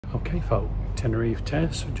Okay folk, Tenerife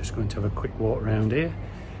Terrace, we're just going to have a quick walk around here,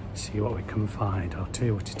 see what we can find. I'll tell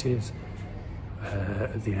you what it is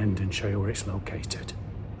at the end and show you where it's located.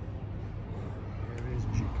 There it is,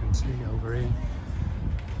 as you can see over here.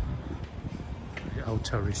 The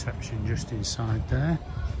hotel reception just inside there.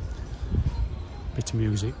 Bit of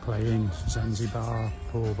music playing, Zanzibar,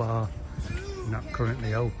 pool bar, not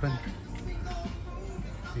currently open.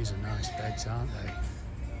 These are nice beds, aren't they?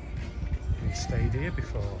 You stayed here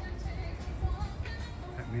before?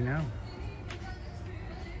 Let me know.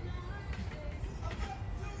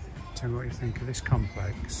 Tell me what you think of this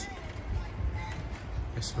complex.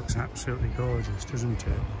 This looks absolutely gorgeous, doesn't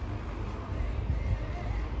it?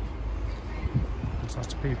 There's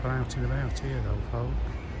lots of people out and about here though, folk.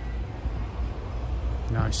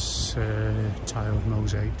 Nice tiled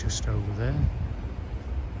mosaic just over there.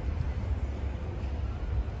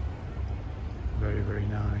 Very, very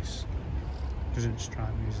nice. Doesn't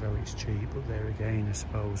strike me as though it's cheap, but there again, I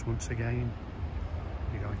suppose, once again,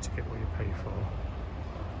 you're going to get what you pay for.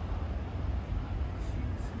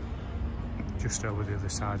 Just over the other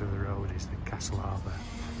side of the road is the Castle Harbour.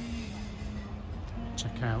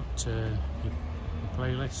 Check out the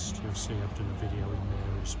playlist, you'll see I've done a video in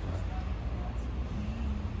there as well.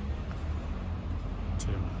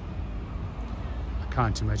 I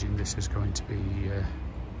can't imagine this is going to be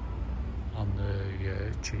on the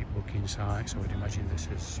cheap booking sites. I would imagine this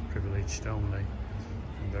is privileged only,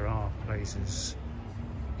 and there are places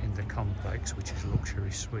in the complex which is luxury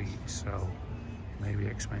suites, so maybe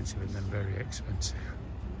expensive and then very expensive.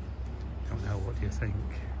 Don't know, what do you think?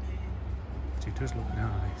 But it does look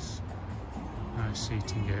nice. Nice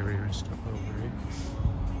seating area and stuff over here.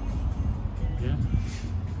 Yeah.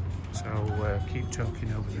 So keep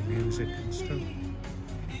talking over the music and stuff.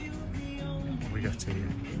 What we got here?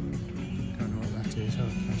 Don't know what that is. Oh,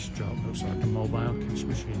 cash drop. Looks like a mobile cash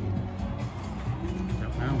machine.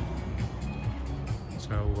 Don't know.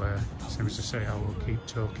 So, same as to say, I will keep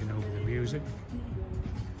talking over the music.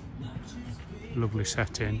 Lovely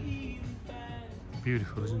setting.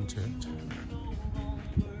 Beautiful, isn't it?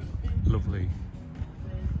 Lovely.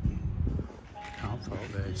 Can't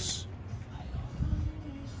fault this.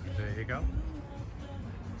 There you go.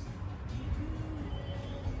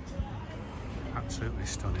 Absolutely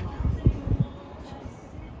stunning.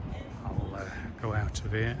 I'll go out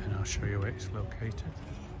of here and I'll show you where it's located.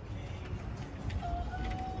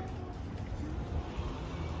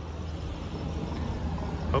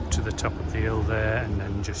 Up to the top of the hill there, and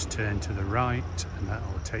then just turn to the right, and that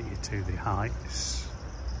will take you to the Heights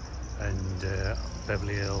and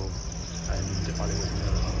Beverly Hill and Hollywood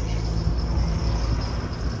Village.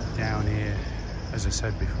 Down here, as I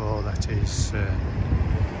said before, that is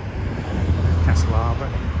Castle Harbour.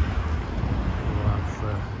 We'll have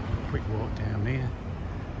a quick walk down here.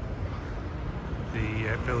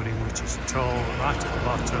 The building which is tall right at the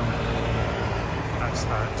bottom, that's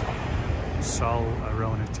that Sol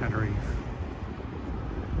Arona Tenerife.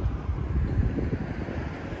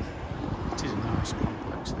 It is a nice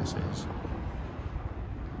complex, this is.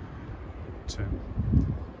 But,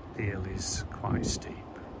 the hill is quite steep.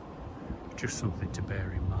 Just something to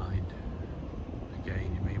bear in mind.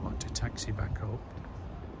 Again, you may want to taxi back up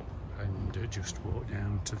and just walk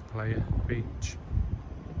down to the Playa Beach.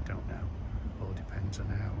 Don't know. All depends on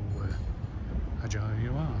how agile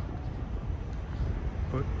you are.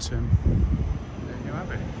 But there you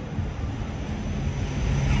have it.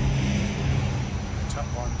 The top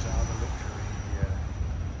ones are the luxury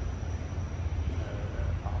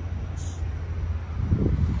apartments.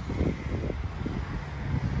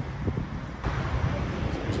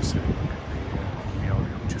 So just have a look at the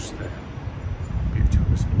memorial just there.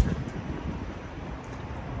 Beautiful, isn't it?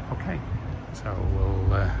 Okay, so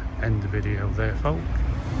we'll end the video there, folk.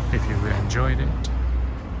 If you enjoyed it,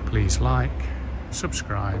 please like,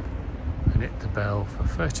 subscribe and hit the bell for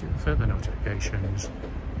further notifications,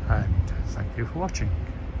 and thank you for watching.